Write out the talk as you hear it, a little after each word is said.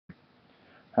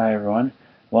Hi everyone.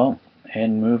 Well,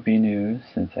 in movie news,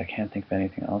 since I can't think of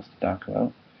anything else to talk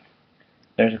about,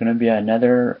 there's going to be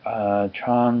another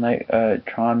Tron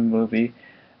movie.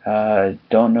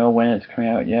 Don't know when it's coming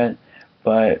out yet,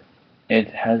 but it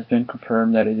has been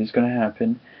confirmed that it is going to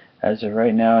happen. As of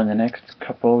right now, in the next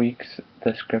couple of weeks,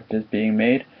 the script is being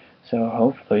made. So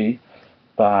hopefully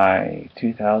by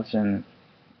 2000,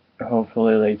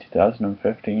 hopefully late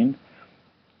 2015,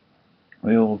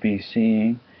 we will be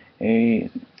seeing a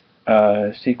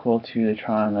sequel to the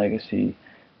Tron Legacy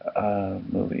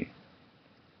movie.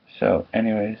 So,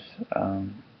 anyways,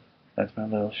 that's my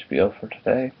little spiel for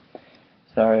today.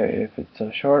 Sorry if it's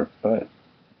so short, but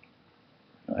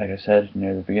like I said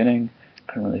near the beginning,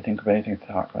 couldn't really think of anything to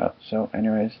talk about. So,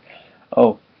 anyways,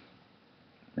 oh,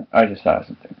 I just thought of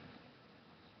something.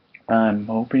 I'm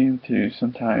hoping to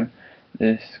sometime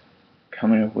this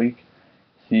coming week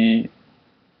see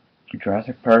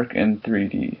Jurassic Park in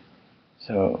 3D.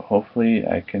 So hopefully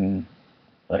I can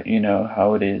let you know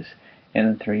how it is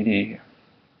in 3D.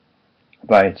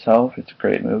 By itself, it's a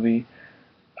great movie.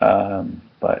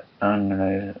 But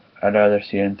I'd rather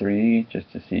see it in 3D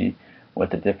just to see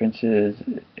what the difference is,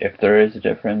 if there is a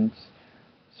difference,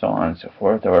 so on and so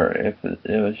forth, or if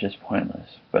it was just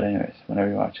pointless. But anyways, whenever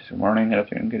you watch this, good morning, good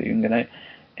afternoon, good evening, good night,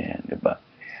 and goodbye.